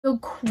The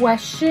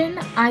question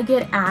I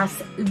get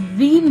asked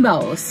the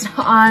most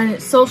on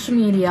social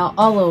media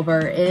all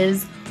over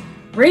is,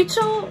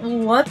 Rachel,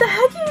 what the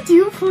heck do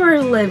you do for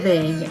a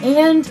living?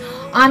 And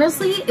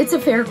honestly, it's a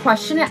fair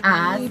question to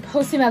ask. I'm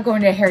posting about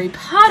going to Harry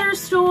Potter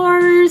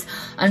stores.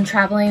 I'm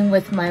traveling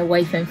with my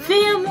wife and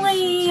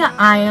family.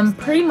 I am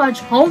pretty much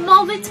home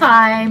all the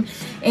time.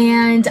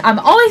 And I'm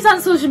always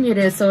on social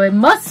media, so it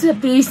must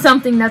be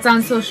something that's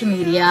on social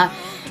media.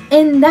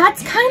 And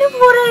that's kind of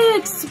what I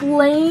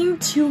explain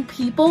to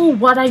people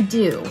what I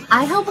do.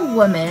 I help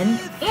women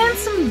and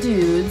some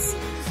dudes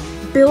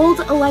build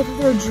a life of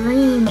their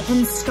dream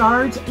and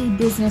start a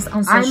business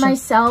on social media. I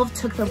myself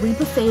took the leap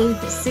of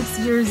faith 6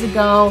 years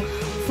ago,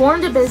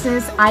 formed a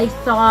business I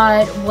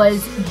thought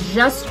was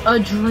just a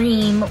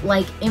dream,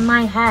 like in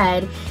my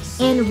head,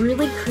 and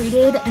really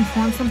created and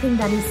formed something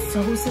that is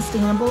so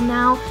sustainable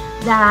now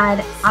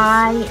that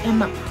I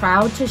am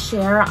proud to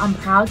share. I'm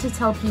proud to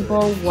tell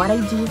people what I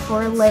do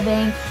for a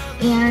living,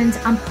 and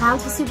I'm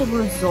proud to see the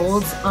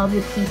results of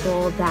the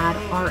people that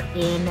are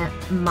in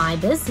my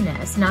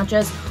business, not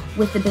just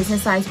with the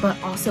business size, but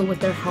also with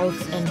their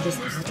health and just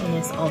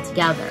happiness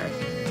altogether.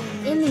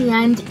 In the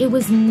end, it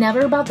was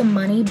never about the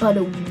money, but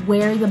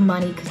where the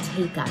money could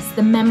take us,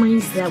 the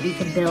memories that we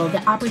could build,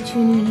 the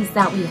opportunities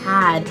that we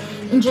had,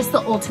 and just the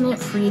ultimate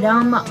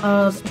freedom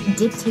of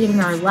dictating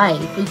our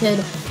life. We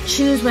could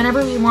choose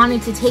whenever we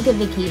wanted to take a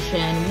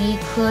vacation. We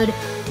could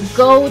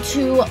go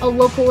to a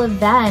local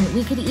event.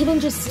 We could even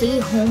just stay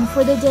home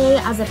for the day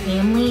as a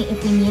family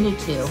if we needed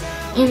to.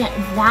 And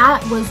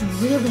that was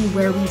really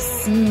where we've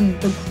seen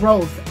the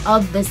growth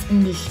of this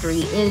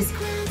industry, is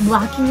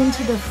locking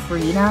into the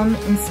freedom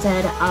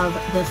instead of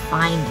the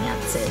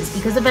finances,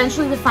 because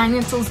eventually the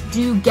financials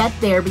do get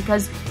there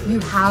because you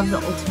have the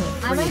ultimate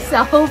freedom. I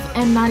myself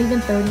am not even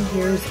 30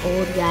 years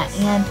old yet,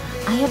 and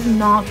I have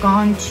not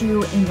gone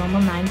to a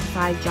normal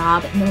 9-to-5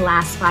 job in the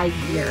last 5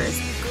 years.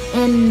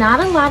 And not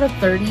a lot of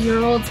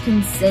 30-year-olds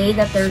can say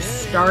that they're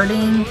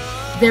starting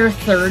their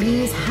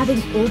 30s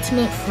having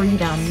ultimate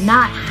freedom,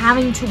 not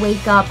having to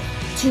wake up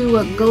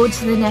to go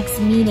to the next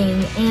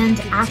meeting and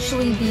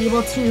actually be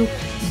able to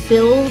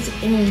build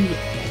a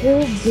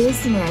whole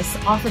business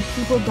off of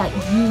people that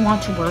you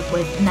want to work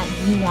with and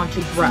that you want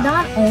to grow.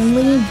 Not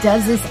only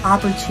does this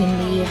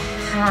opportunity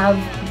have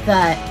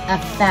the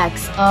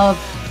effects of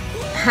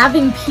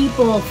having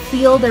people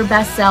feel their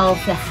best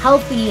self, the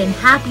healthy and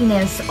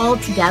happiness all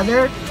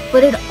together,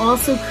 but it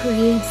also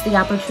creates the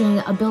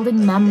opportunity of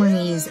building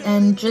memories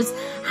and just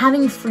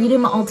having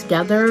freedom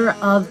altogether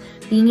of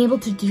being able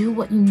to do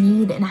what you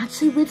need and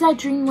actually live that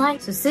dream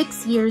life. So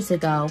 6 years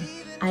ago,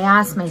 I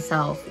asked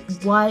myself,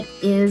 what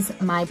is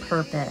my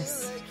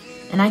purpose?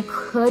 And I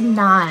could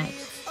not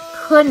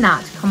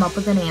come up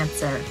with an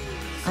answer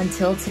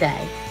until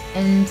today.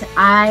 And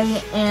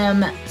I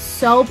am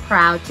so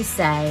proud to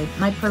say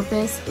my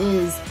purpose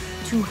is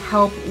to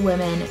help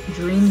women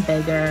dream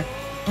bigger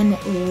and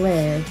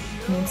live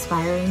an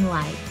inspiring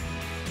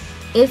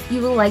life. If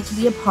you would like to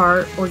be a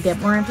part or get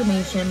more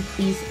information,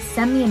 please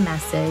send me a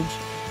message,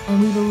 and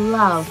we would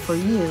love for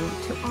you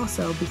to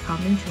also become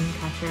a dream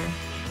catcher.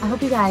 I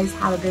hope you guys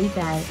have a great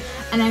day,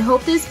 and I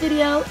hope this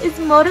video is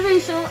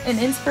motivational and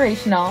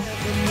inspirational.